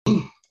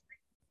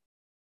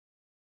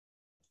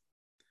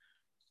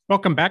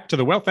Welcome back to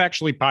the Wealth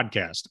Actually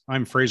podcast.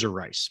 I'm Fraser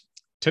Rice.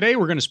 Today,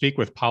 we're going to speak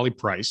with Polly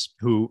Price,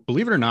 who,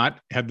 believe it or not,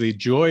 had the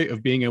joy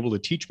of being able to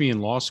teach me in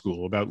law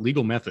school about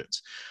legal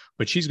methods.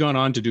 But she's gone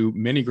on to do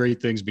many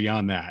great things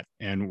beyond that.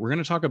 And we're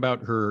going to talk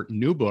about her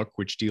new book,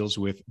 which deals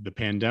with the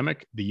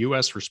pandemic, the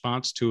U.S.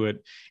 response to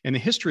it, and the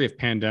history of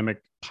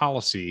pandemic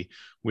policy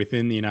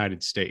within the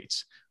United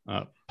States.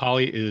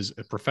 Polly is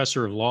a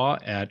professor of law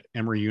at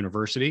Emory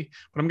University,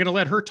 but I'm going to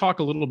let her talk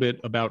a little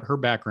bit about her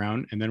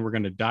background, and then we're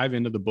going to dive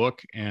into the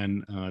book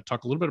and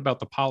talk a little bit about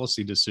the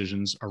policy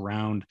decisions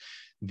around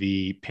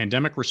the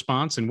pandemic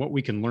response and what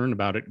we can learn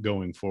about it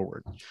going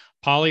forward.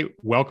 Polly,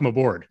 welcome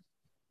aboard.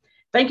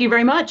 Thank you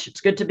very much. It's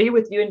good to be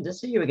with you and to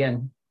see you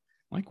again.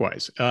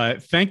 Likewise.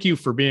 Thank you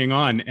for being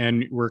on.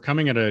 And we're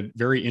coming at a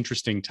very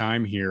interesting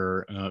time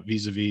here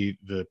vis-a-vis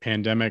the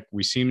pandemic.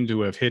 We seem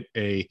to have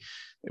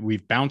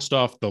we've bounced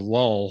off the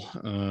lull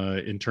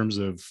in terms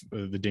of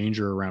the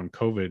danger around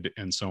COVID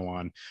and so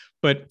on.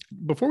 But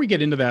before we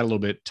get into that a little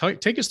bit,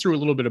 take us through a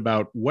little bit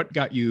about what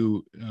got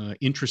you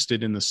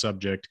interested in the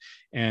subject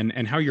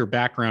and how your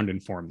background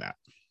informed that.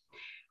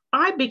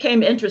 I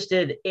became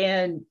interested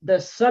in the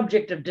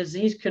subject of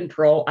disease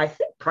control, I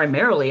think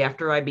primarily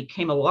after I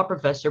became a law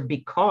professor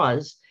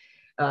because,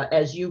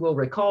 as you will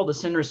recall, the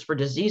Centers for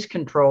Disease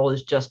Control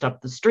is just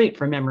up the street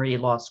from Emory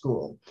Law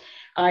School.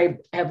 I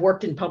have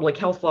worked in public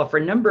health law for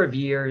a number of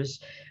years,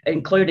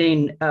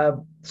 including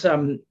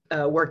some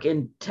work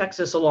in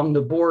Texas along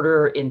the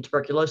border in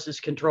tuberculosis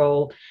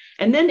control.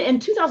 And then in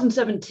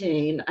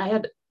 2017, I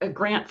had a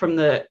grant from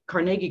the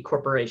Carnegie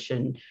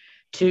Corporation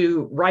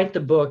to write the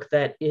book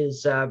that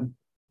is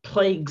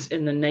Plagues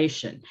in the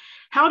Nation.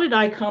 How did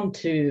I come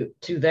to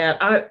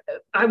that?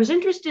 I was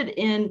interested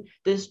in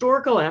the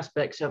historical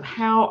aspects of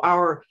how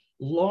our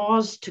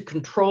laws to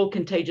control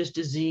contagious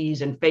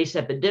disease and face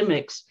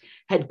epidemics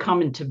had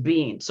come into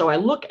being. So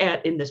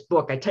in this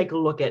book, I take a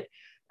look at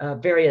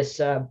various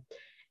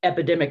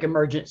epidemic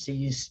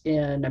emergencies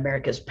in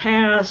America's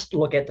past,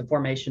 look at the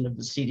formation of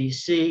the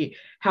CDC,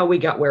 how we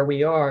got where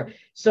we are.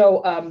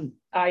 So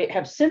I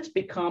have since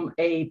become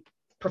a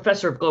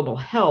professor of global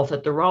health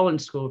at the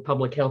Rollins School of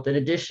Public Health, in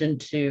addition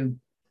to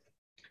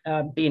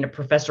being a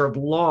professor of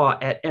law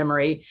at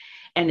Emory.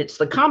 And it's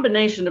the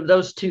combination of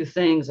those two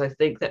things, I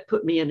think, that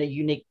put me in a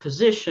unique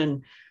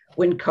position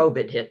when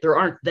COVID hit. There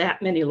aren't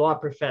that many law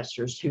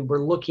professors who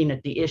were looking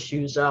at the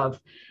issues of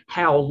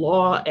how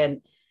law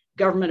and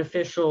government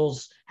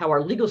officials, how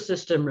our legal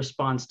system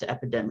responds to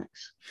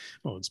epidemics.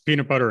 Well, it's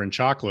peanut butter and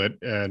chocolate.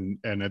 And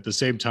at the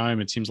same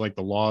time, it seems like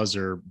the laws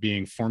are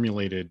being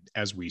formulated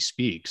as we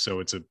speak.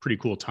 So it's a pretty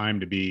cool time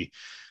to be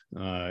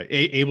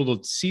able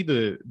to see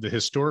the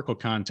historical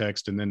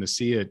context and then to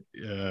see it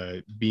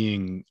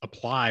being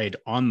applied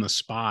on the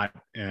spot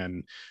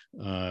and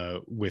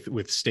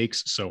with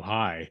stakes so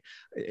high.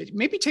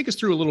 Maybe take us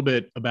through a little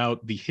bit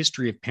about the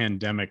history of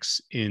pandemics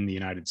in the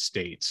United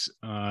States.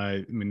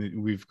 I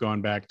mean, we've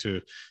gone back to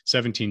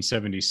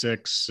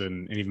 1776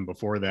 and even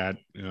before that,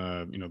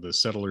 the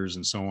settlers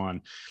and so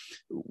on.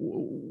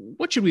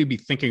 What should we be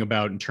thinking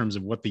about in terms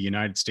of what the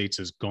United States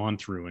has gone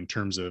through in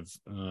terms of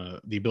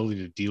the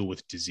ability to deal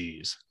with disease?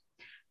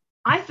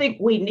 I think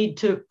we need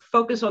to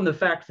focus on the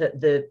fact that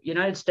the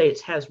United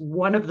States has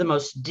one of the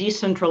most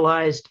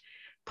decentralized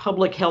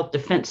public health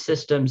defense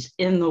systems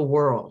in the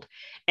world.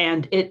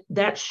 And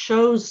that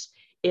shows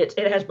it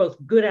has both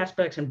good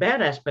aspects and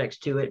bad aspects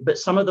to it, but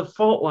some of the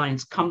fault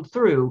lines come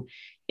through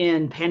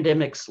in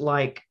pandemics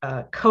like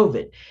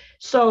COVID.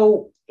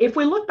 So if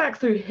we look back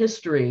through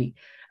history,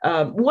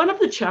 one of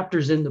the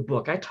chapters in the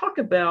book, I talk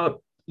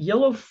about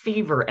yellow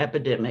fever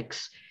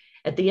epidemics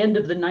at the end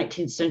of the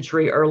 19th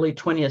century, early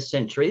 20th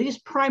century. These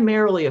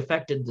primarily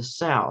affected the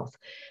South,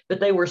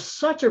 but they were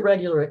such a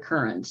regular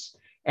occurrence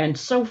and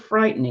so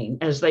frightening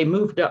as they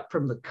moved up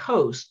from the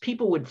coast.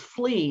 People would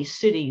flee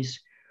cities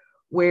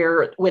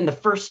when the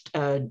first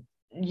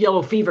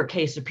yellow fever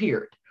case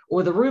appeared,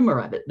 or the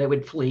rumor of it, they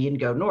would flee and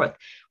go north.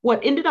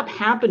 What ended up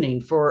happening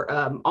for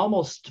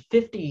almost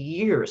 50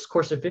 years,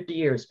 course of 50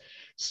 years,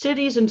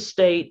 cities and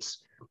states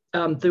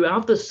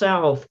throughout the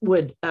South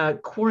would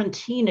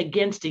quarantine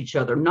against each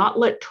other, not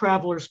let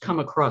travelers come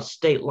across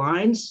state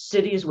lines.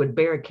 Cities would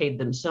barricade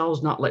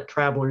themselves, not let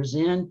travelers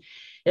in.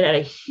 It had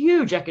a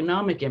huge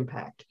economic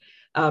impact.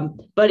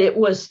 But it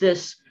was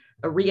this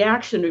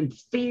reaction and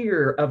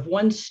fear of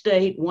one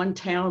state, one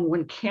town,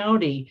 one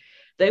county.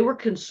 They were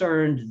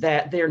concerned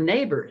that their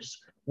neighbors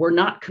were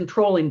not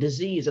controlling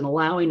disease and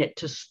allowing it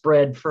to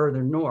spread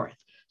further north.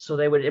 So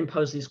they would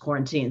impose these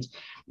quarantines.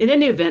 In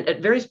any event,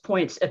 at various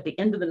points at the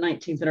end of the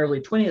 19th and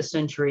early 20th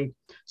century,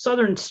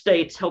 Southern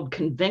states held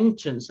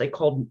conventions they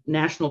called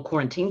national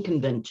quarantine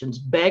conventions,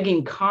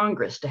 begging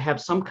Congress to have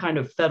some kind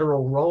of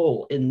federal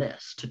role in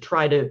this, to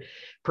try to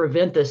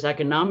prevent this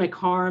economic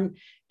harm,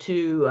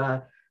 to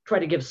try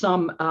to give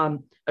some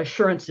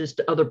assurances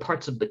to other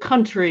parts of the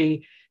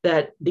country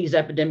that these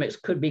epidemics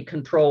could be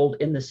controlled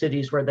in the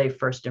cities where they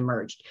first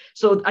emerged.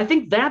 So I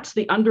think that's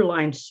the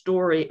underlying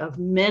story of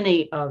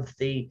many of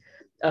the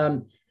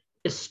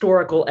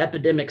historical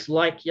epidemics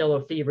like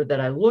yellow fever that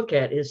I look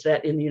at is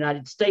that in the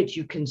United States,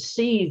 you can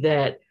see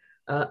that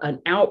an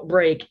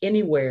outbreak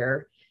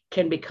anywhere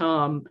can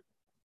become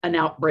an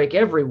outbreak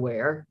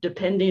everywhere,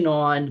 depending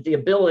on the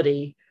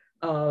ability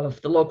of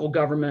the local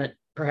government,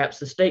 perhaps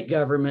the state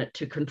government,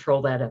 to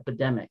control that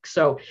epidemic.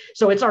 So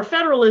it's our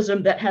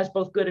federalism that has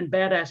both good and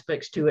bad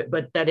aspects to it,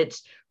 but that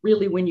it's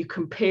really, when you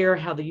compare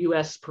how the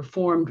U.S.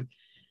 performed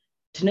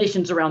to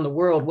nations around the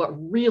world,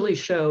 what really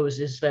shows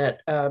is that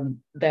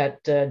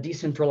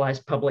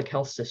decentralized public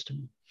health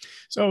system.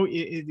 So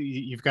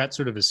you've got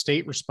sort of a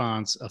state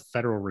response, a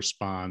federal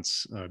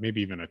response,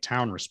 maybe even a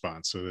town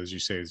response. So as you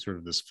say, sort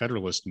of this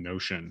federalist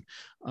notion.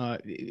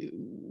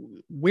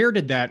 Where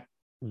did that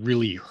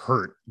really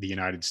hurt the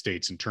United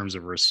States in terms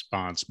of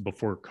response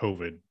before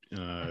COVID,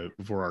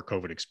 before our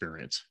COVID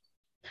experience?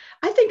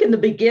 I think in the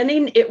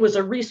beginning, it was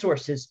a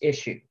resources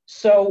issue.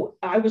 So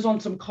I was on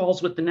some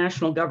calls with the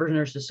National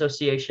Governors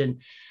Association,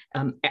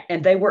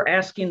 and they were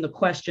asking the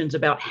questions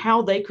about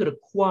how they could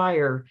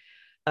acquire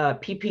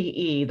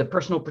PPE, the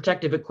personal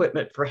protective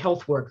equipment for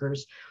health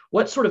workers,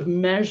 what sort of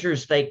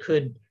measures they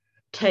could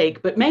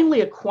take, but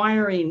mainly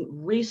acquiring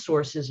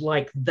resources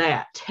like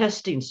that,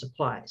 testing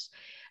supplies.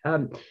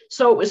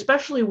 So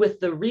especially with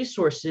the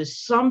resources,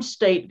 some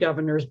state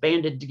governors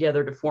banded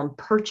together to form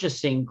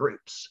purchasing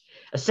groups,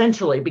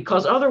 essentially,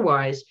 because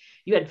otherwise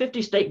you had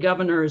 50 state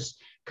governors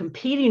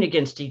competing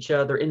against each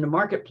other in the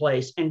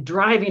marketplace and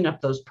driving up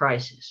those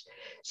prices.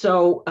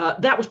 So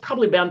that was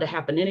probably bound to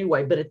happen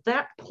anyway. But at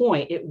that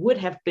point, it would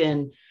have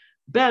been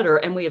better,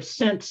 and we have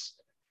since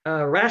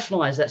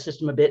rationalized that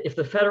system a bit, if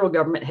the federal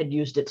government had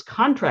used its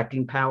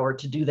contracting power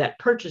to do that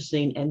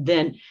purchasing. And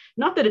then,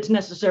 not that it's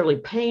necessarily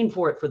paying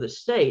for it for the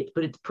state,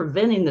 but it's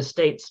preventing the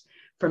states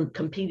from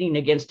competing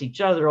against each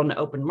other on the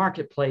open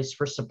marketplace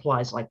for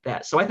supplies like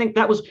that. So I think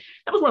that was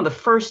one of the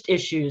first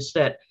issues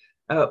that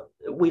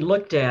we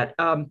looked at.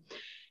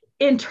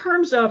 In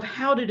terms of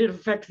how did it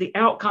affect the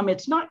outcome,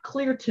 it's not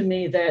clear to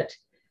me that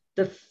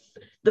the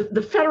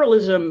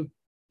federalism,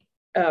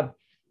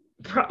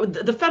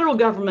 the federal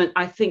government,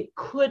 I think,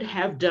 could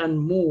have done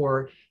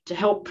more to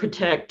help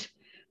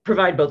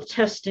provide both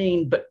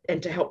testing,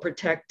 and to help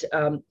protect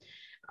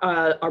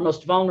our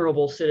most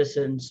vulnerable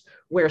citizens,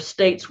 where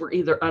states were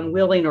either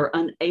unwilling or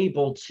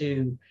unable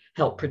to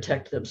help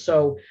protect them.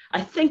 So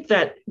I think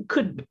that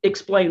could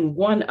explain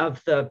one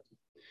of the,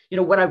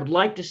 what I would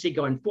like to see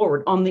going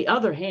forward. On the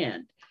other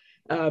hand,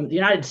 the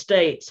United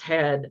States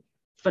had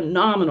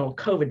phenomenal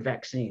COVID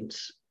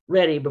vaccines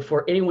ready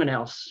before anyone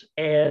else.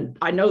 And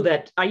I know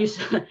that I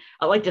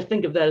like to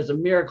think of that as a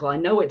miracle. I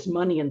know it's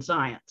money and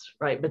science,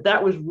 right? But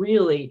that was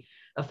really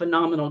a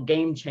phenomenal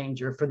game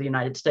changer for the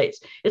United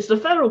States. It's the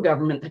federal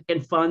government that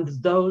can fund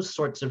those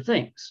sorts of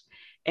things.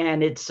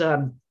 And it's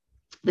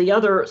the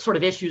other sort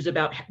of issues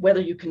about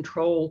whether you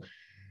control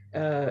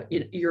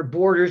your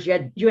borders.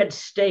 You had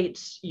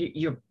states,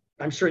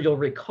 I'm sure you'll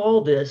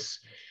recall this,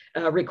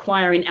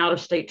 requiring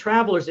out-of-state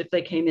travelers if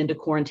they came into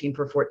quarantine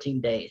for 14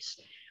 days.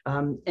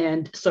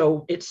 And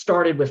so it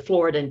started with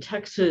Florida and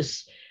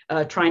Texas,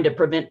 trying to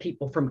prevent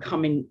people from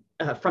coming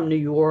from New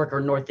York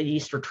or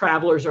Northeast, or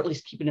travelers, or at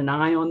least keeping an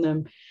eye on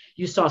them.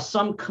 You saw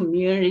some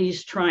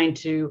communities trying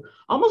to,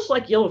 almost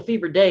like yellow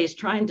fever days,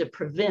 trying to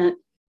prevent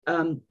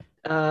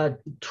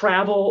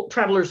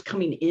travelers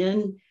coming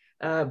in,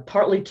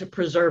 partly to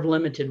preserve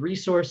limited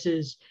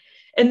resources.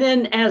 And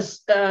then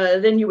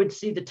then you would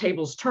see the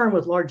tables turn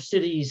with large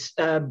cities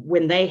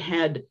when they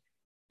had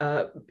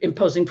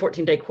imposing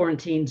 14-day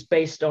quarantines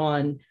based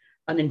on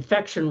an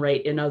infection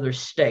rate in other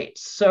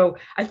states. So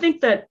I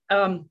think that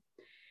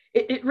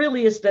it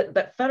really is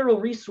that federal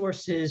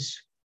resources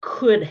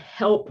could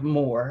help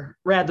more,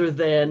 rather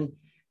than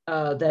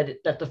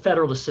that the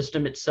federalist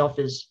system itself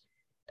is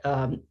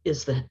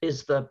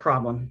the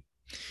problem.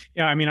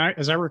 Yeah, I mean,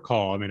 as I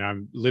recall, I mean, I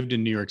lived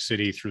in New York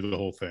City through the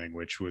whole thing,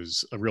 which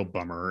was a real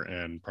bummer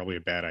and probably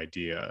a bad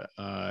idea.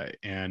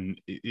 And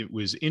it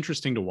was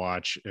interesting to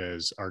watch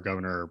as our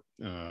governor,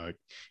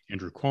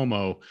 Andrew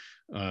Cuomo,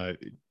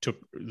 took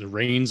the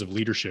reins of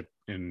leadership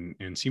and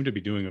seemed to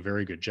be doing a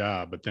very good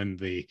job. But then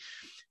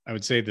I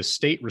would say the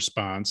state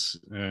response,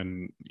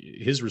 and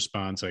his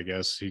response, I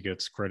guess he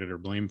gets credit or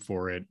blame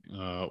for it,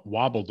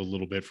 wobbled a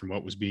little bit from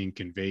what was being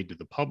conveyed to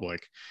the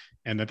public,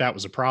 and that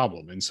was a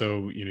problem. And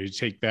so, you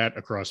take that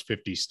across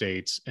 50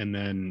 states, and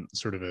then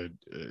sort of a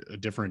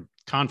different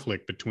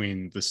conflict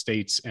between the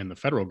states and the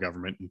federal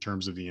government in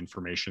terms of the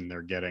information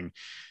they're getting.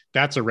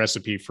 That's a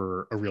recipe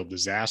for a real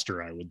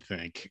disaster, I would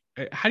think.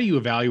 How do you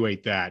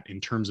evaluate that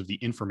in terms of the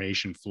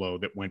information flow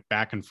that went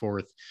back and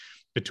forth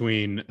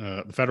between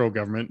the federal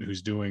government,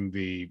 who's doing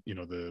the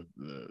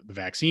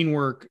vaccine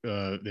work?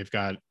 They've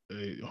got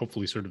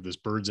hopefully sort of this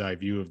bird's eye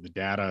view of the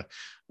data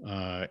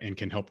and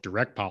can help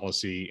direct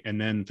policy, and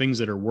then things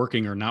that are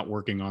working or not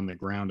working on the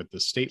ground at the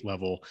state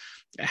level.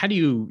 How do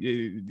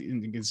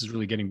you, this is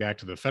really getting back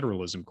to the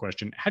federalism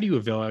question, how do you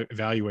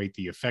evaluate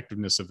the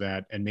effectiveness of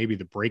that, and maybe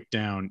the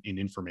breakdown in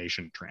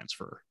information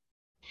transfer?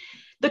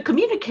 The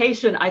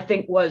communication, I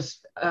think, was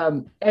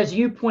as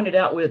you pointed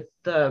out with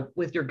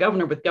your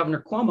governor, with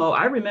Governor Cuomo.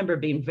 I remember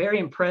being very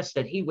impressed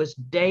that he was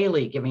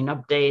daily giving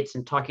updates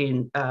and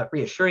talking,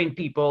 reassuring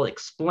people,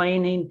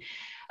 explaining.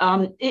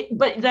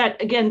 But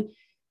that again,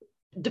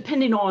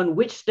 depending on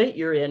which state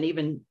you're in,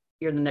 even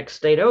you're the next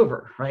state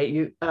over,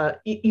 right?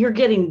 You're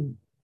getting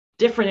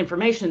different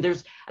information.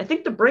 I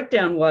think the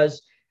breakdown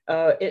was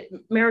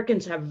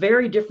Americans have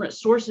very different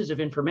sources of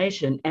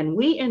information. And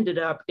we ended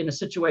up in a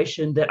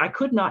situation that I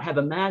could not have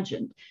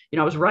imagined.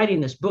 I was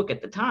writing this book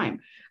at the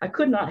time. I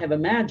could not have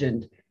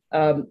imagined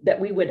that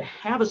we would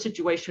have a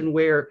situation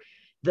where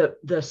the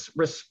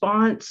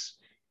response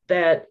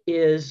that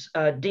is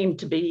deemed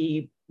to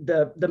be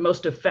the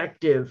most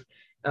effective,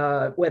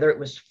 whether it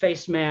was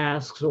face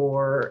masks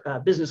or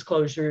business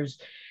closures,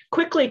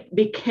 quickly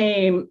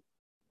became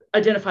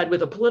identified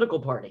with a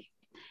political party.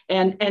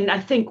 And I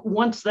think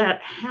once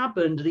that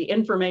happened, the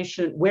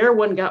information, where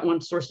one got one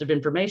source of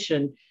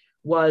information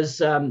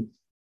was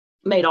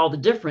made all the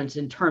difference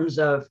in terms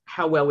of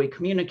how well we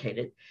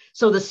communicated.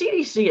 So the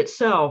CDC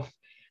itself,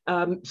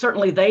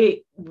 certainly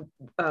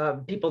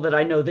people that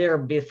I know there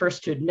would be the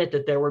first to admit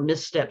that there were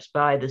missteps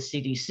by the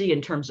CDC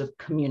in terms of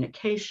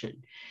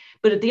communication.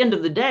 But at the end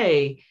of the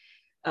day,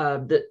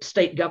 the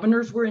state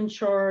governors were in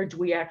charge.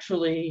 We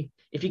actually,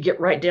 if you get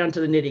right down to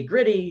the nitty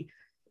gritty,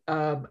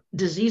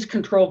 disease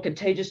control,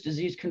 contagious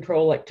disease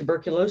control like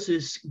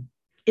tuberculosis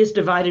is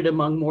divided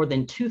among more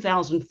than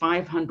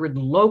 2,500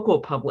 local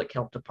public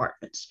health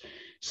departments.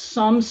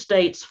 Some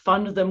states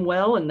fund them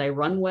well and they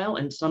run well,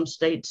 and some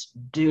states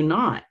do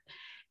not.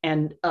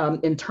 And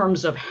in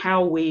terms of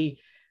how we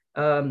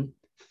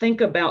think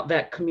about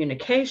that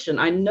communication,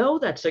 I know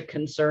that's a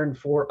concern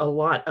for a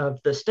lot of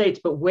the states,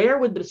 but where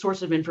would the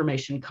source of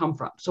information come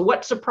from? So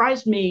what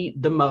surprised me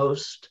the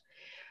most,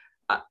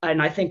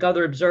 and I think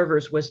other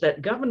observers, was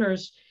that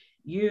governors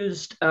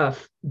used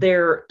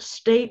their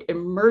state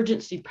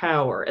emergency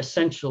power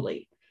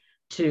essentially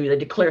to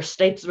declare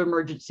states of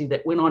emergency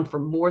that went on for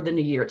more than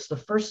a year. It's the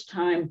first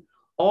time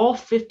all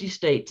 50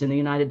 states in the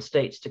United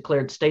States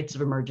declared states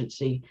of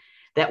emergency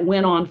that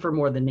went on for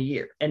more than a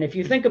year. And if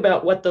you think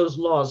about what those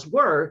laws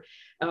were,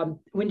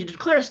 when you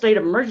declare a state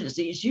of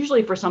emergency, it's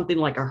usually for something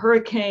like a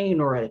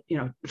hurricane or a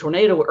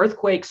tornado,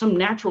 earthquake, some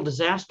natural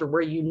disaster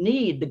where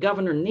the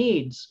governor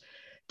needs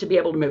to be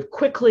able to move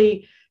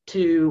quickly,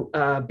 to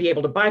be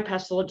able to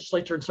bypass the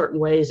legislature in certain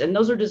ways. And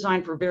those are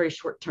designed for very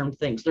short-term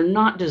things. They're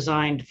not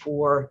designed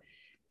for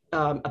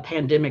a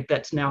pandemic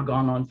that's now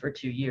gone on for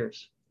 2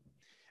 years.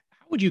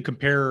 How would you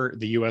compare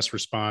the U.S.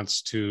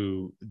 response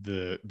to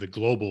the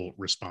global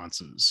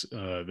responses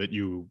that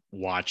you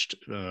watched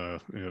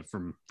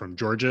from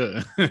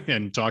Georgia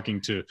and talking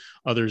to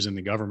others in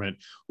the government?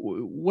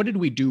 What did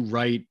we do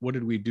right? What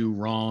did we do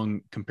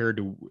wrong compared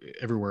to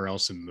everywhere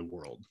else in the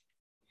world?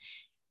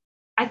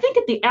 I think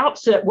at the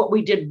outset, what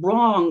we did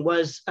wrong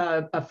was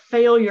a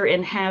failure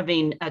in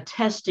having a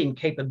testing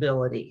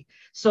capability,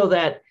 so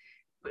that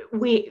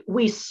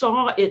we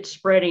saw it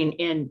spreading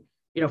in,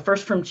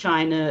 first from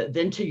China,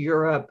 then to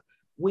Europe.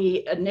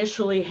 We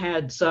initially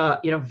had,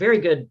 very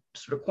good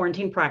sort of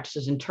quarantine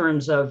practices in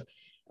terms of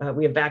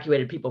we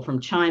evacuated people from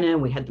China.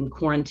 We had them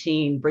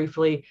quarantined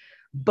briefly.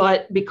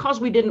 But because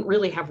we didn't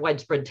really have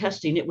widespread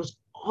testing, it was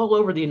all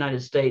over the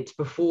United States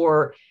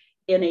before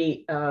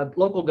any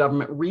local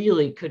government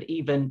really could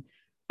even,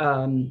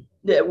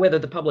 whether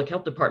the public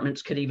health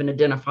departments could even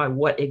identify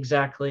what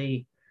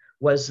exactly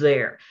was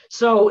there.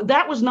 So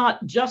that was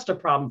not just a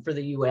problem for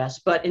the US,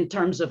 but in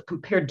terms of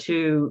compared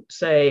to,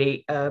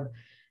 say,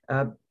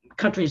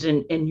 countries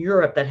in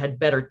Europe that had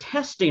better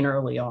testing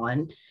early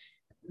on,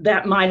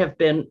 that might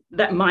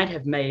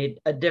have made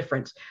a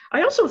difference.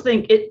 I also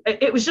think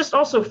it was just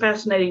also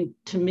fascinating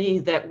to me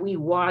that we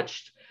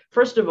watched,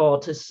 first of all,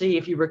 to see,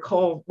 if you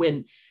recall,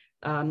 when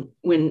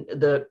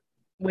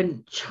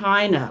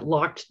China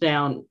locked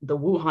down the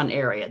Wuhan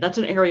area. That's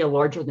an area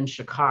larger than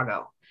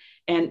Chicago,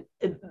 and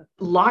it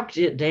locked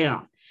it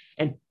down,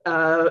 and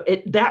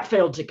that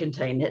failed to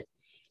contain it.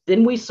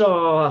 Then we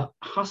saw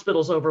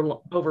hospitals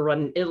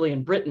overrun in Italy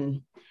and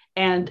Britain,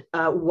 and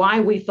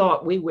why we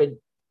thought we would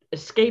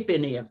escape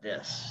any of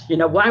this,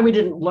 why we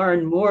didn't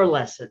learn more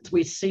lessons.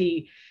 We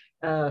see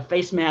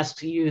face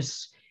mask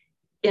use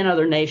in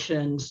other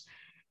nations,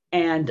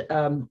 and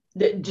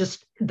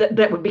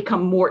that would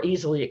become more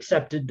easily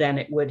accepted than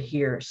it would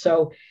here.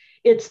 So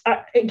it's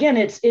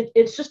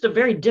it's just a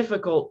very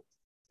difficult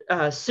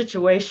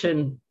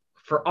situation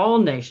for all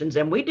nations,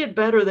 and we did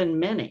better than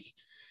many.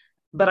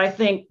 But I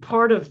think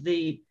part of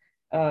the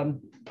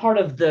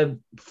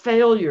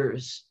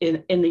failures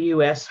in the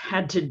U.S.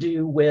 had to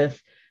do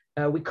with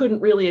we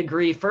couldn't really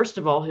agree, first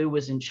of all, who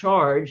was in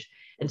charge,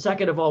 and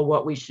second of all,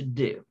 what we should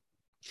do.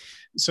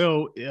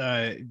 So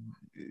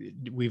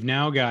we've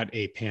now got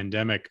a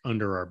pandemic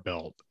under our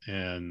belt,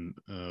 and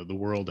the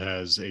world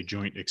has a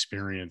joint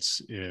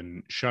experience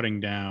in shutting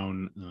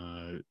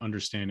down,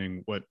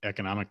 understanding what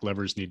economic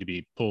levers need to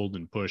be pulled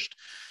and pushed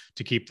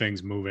to keep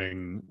things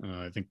moving.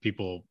 I think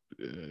people,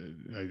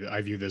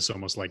 I view this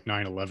almost like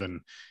 9/11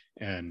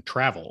 and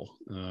travel,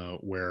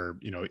 where,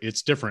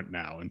 it's different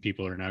now and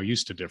people are now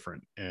used to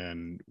different.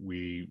 And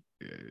we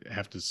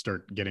have to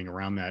start getting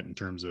around that in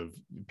terms of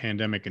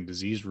pandemic and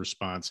disease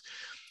response.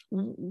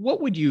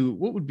 What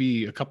would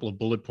be a couple of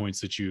bullet points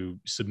that you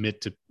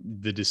submit to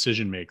the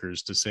decision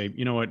makers to say,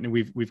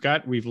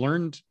 what, we've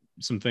learned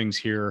some things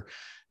here.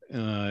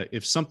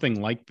 If something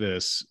like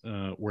this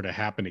were to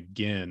happen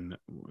again,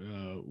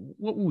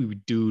 what would we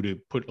do to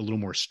put a little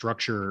more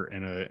structure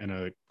and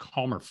a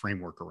calmer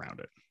framework around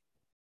it?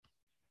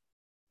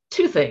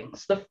 Two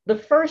things. The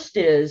first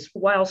is,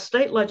 while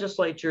state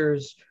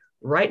legislatures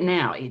right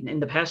now,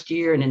 in the past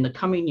year and in the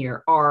coming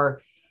year,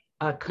 are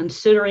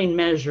considering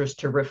measures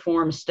to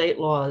reform state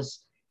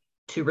laws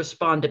to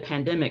respond to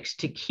pandemics,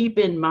 to keep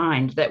in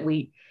mind that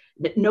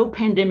no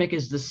pandemic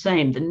is the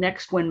same. The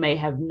next one may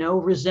have no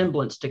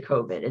resemblance to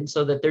COVID. And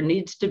so that there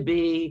needs to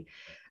be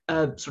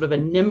sort of a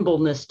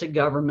nimbleness to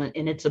government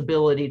in its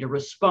ability to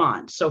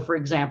respond. So, for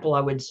example,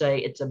 I would say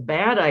it's a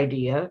bad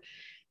idea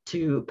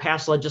to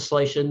pass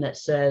legislation that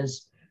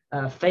says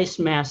face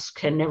masks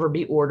can never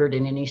be ordered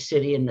in any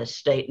city in this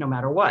state, no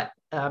matter what.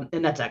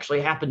 And that's actually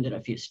happened in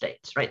a few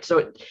states, right?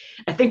 So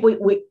I think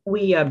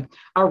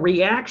our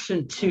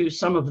reaction to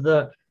some of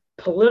the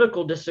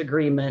political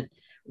disagreement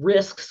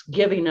risks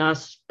giving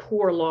us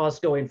poor laws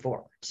going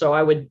forward. So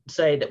I would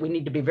say that we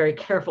need to be very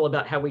careful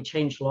about how we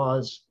change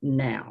laws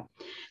now.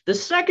 The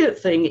second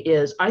thing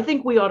is, I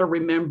think we ought to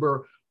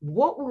remember,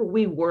 what were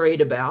we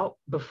worried about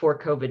before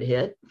COVID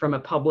hit from a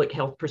public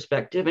health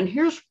perspective? And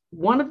here's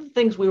one of the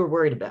things we were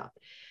worried about: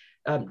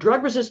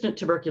 drug-resistant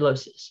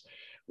tuberculosis.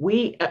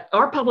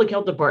 Our public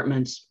health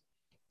departments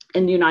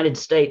in the United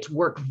States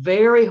work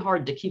very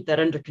hard to keep that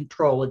under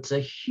control. It's a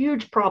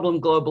huge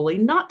problem globally,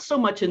 not so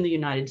much in the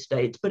United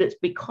States, but it's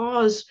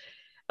because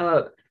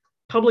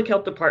public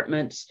health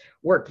departments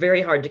work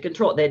very hard to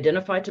control it. They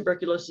identify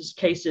tuberculosis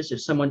cases.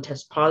 If someone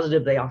tests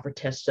positive, they offer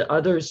tests to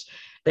others.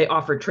 They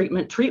offer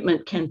treatment.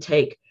 Treatment can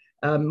take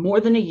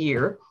more than a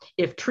year.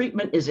 If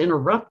treatment is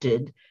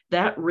interrupted,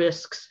 that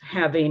risks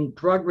having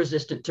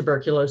drug-resistant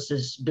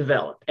tuberculosis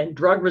develop. And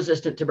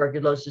drug-resistant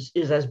tuberculosis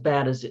is as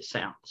bad as it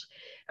sounds.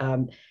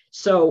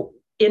 So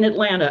in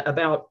Atlanta,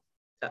 about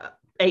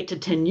 8 to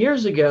 10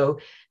 years ago,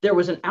 there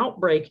was an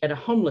outbreak at a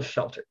homeless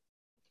shelter.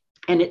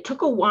 And it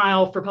took a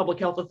while for public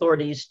health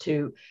authorities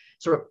to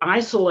sort of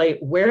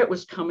isolate where it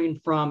was coming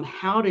from,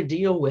 how to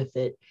deal with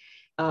it.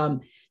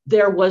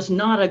 There was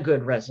not a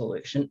good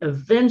resolution.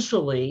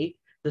 Eventually,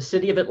 the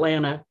city of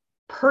Atlanta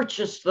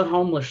purchased the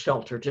homeless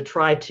shelter to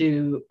try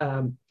to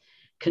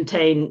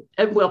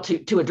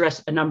to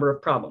address a number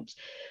of problems.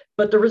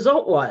 But the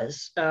result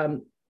was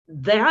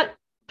that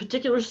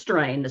particular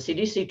strain, the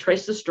CDC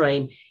traced the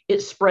strain,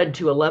 it spread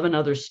to 11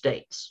 other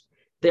states.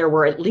 There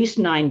were at least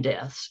 9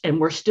 deaths, and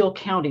we're still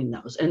counting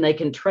those. And they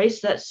can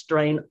trace that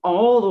strain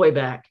all the way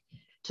back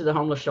to the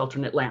homeless shelter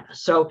in Atlanta.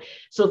 So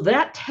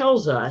that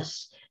tells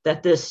us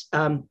that this,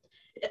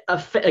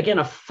 again,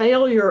 a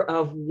failure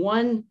of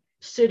one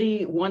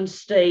city, one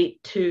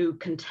state to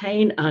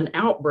contain an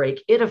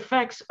outbreak, it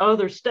affects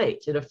other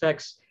states. It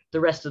affects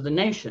the rest of the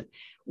nation.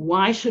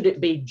 Why should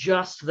it be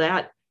just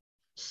that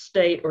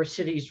state or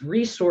city's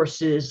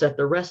resources that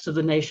the rest of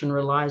the nation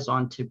relies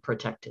on to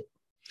protect it?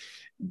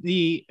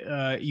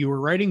 You were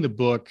writing the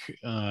book,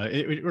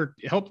 or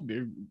help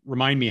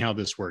remind me how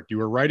this worked. You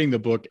were writing the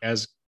book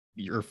as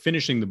you're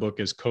finishing the book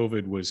as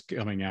COVID was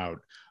coming out.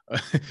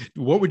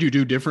 What would you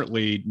do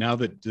differently now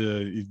that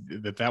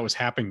that was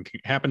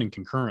happening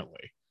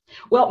concurrently?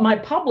 Well, my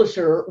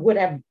publisher would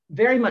have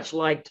very much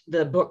liked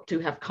the book to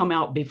have come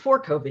out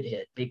before COVID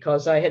hit,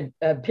 because I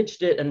had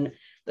pitched it and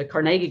the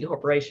Carnegie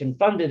Corporation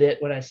funded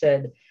it when I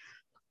said,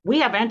 we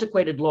have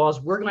antiquated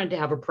laws. We're going to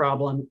have a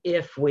problem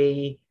if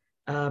we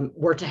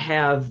were to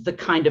have the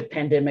kind of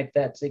pandemic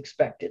that's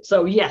expected.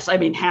 So yes, I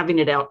mean, having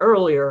it out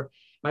earlier,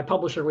 my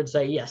publisher would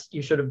say, yes,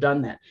 you should have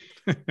done that.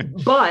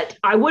 But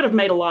I would have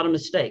made a lot of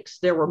mistakes.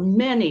 There were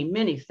many,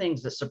 many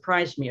things that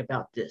surprised me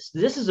about this.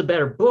 This is a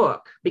better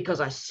book because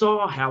I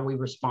saw how we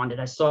responded.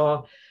 I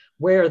saw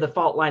where the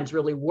fault lines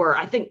really were.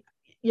 I think,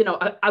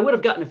 I would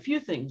have gotten a few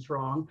things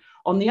wrong.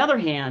 On the other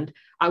hand,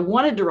 I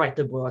wanted to write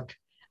the book,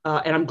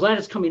 and I'm glad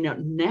it's coming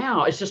out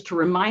now. It's just to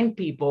remind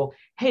people,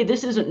 hey,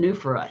 this isn't new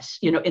for us,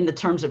 in the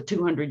terms of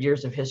 200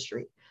 years of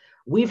history.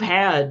 We've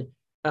had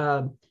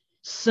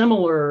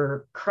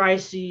similar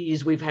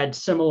crises. We've had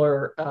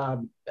similar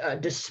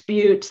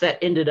disputes that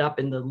ended up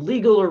in the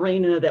legal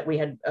arena, that we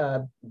had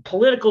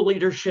political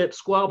leadership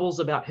squabbles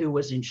about who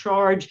was in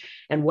charge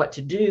and what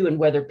to do, and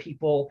whether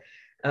people,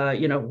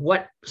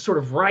 what sort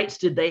of rights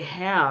did they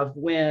have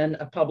when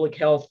a public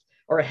health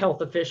or a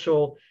health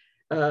official,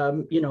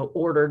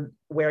 ordered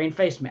wearing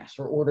face masks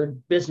or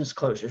ordered business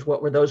closures.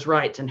 What were those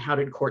rights and how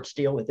did courts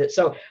deal with it?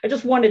 So I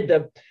just wanted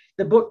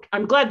the book.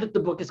 I'm glad that the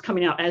book is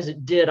coming out as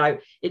it did.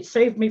 It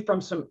saved me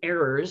from some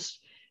errors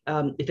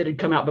if it had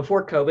come out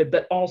before COVID,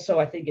 but also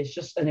I think it's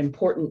just an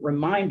important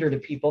reminder to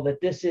people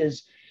that this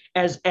is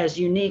as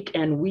unique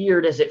and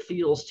weird as it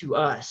feels to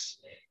us.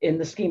 in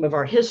the scheme of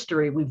our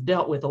history, we've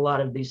dealt with a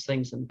lot of these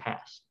things in the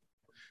past.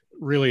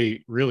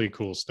 Really, really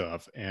cool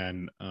stuff.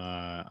 And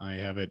I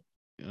have it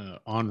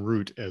en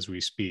route as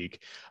we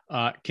speak.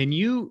 Can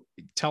you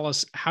tell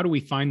us, how do we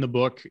find the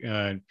book?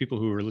 People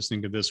who are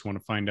listening to this want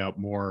to find out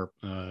more.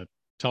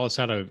 Tell us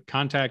how to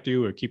contact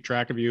you or keep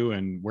track of you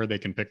and where they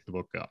can pick the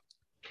book up.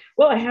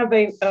 Well, I have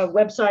a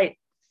website,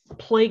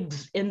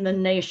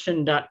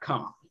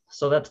 plaguesinthenation.com.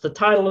 So that's the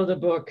title of the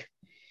book.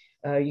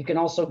 You can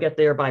also get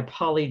there by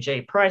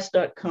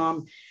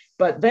pollyjprice.com.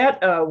 But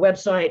that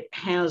website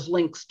has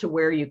links to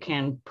where you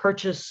can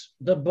purchase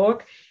the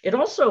book. It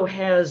also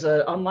has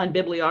online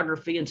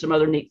bibliography and some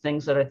other neat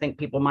things that I think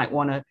people might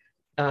want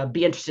to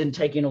be interested in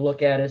taking a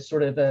look at as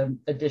sort of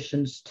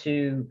additions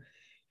to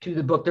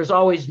the book. There's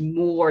always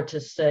more to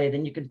say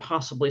than you could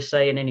possibly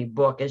say in any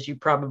book, as you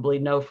probably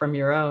know from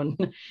your own.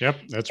 Yep,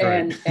 that's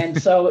right. and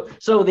so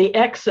the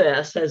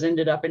excess has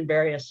ended up in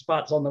various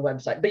spots on the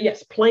website. But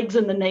yes,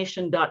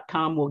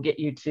 plaguesinthenation.com will get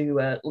you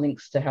to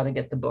links to how to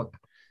get the book.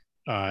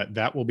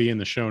 That will be in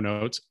the show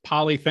notes.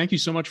 Polly, thank you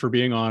so much for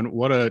being on.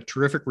 What a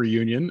terrific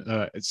reunion.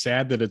 It's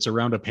sad that it's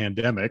around a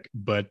pandemic,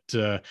 but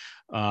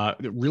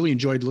really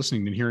enjoyed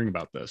listening and hearing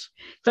about this.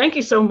 Thank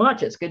you so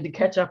much. It's good to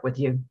catch up with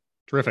you.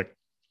 Terrific.